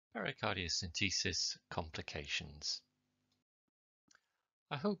Pericardiocentesis complications.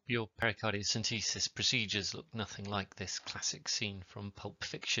 I hope your pericardiocentesis procedures look nothing like this classic scene from Pulp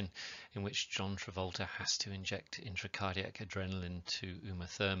Fiction in which John Travolta has to inject intracardiac adrenaline to Uma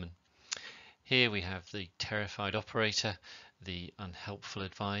Thurman. Here we have the terrified operator, the unhelpful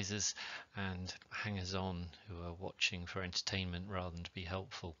advisors, and hangers-on who are watching for entertainment rather than to be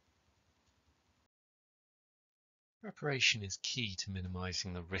helpful. Preparation is key to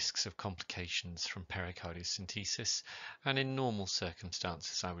minimizing the risks of complications from pericardiocentesis, and in normal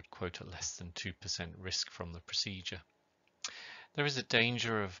circumstances I would quote at less than 2% risk from the procedure. There is a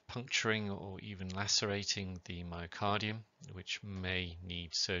danger of puncturing or even lacerating the myocardium, which may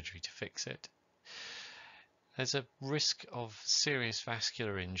need surgery to fix it. There's a risk of serious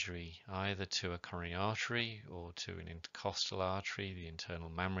vascular injury, either to a coronary artery or to an intercostal artery, the internal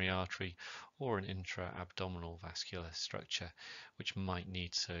mammary artery, or an intra-abdominal vascular structure, which might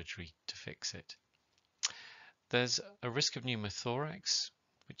need surgery to fix it. There's a risk of pneumothorax,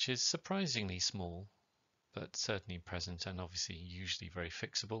 which is surprisingly small, but certainly present and obviously usually very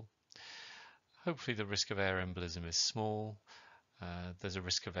fixable. Hopefully the risk of air embolism is small. There's a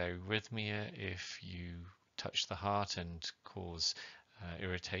risk of arrhythmia if you touch the heart and cause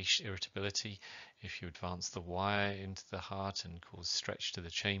irritability, if you advance the wire into the heart and cause stretch to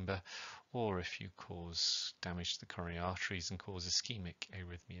the chamber, or if you cause damage to the coronary arteries and cause ischemic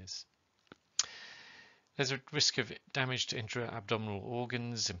arrhythmias. There's a risk of damage to intra-abdominal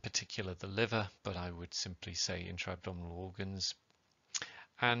organs, in particular the liver, but I would simply say intra-abdominal organs.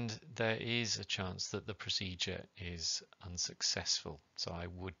 And there is a chance that the procedure is unsuccessful. So I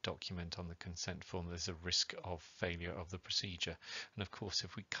would document on the consent form there's a risk of failure of the procedure. And of course,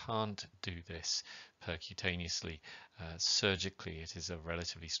 if we can't do this percutaneously, surgically, it is a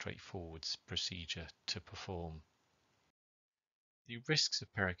relatively straightforward procedure to perform. The risks of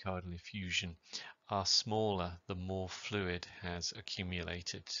pericardial effusion are smaller the more fluid has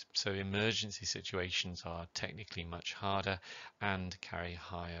accumulated, so emergency situations are technically much harder and carry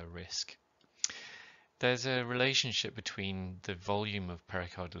higher risk. There's a relationship between the volume of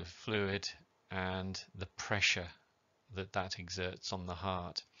pericardial fluid and the pressure that exerts on the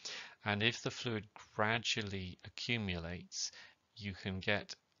heart, and if the fluid gradually accumulates, you can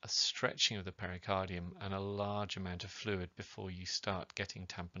get a stretching of the pericardium and a large amount of fluid before you start getting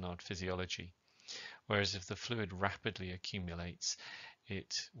tamponade physiology. Whereas if the fluid rapidly accumulates,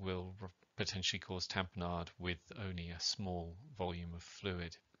 it will potentially cause tamponade with only a small volume of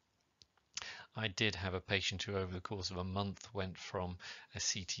fluid. I did have a patient who over the course of a month went from a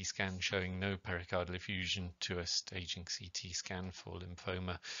CT scan showing no pericardial effusion to a staging CT scan for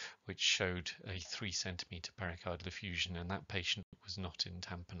lymphoma, which showed a 3 centimeter pericardial effusion, and that patient was not in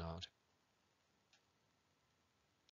tamponade.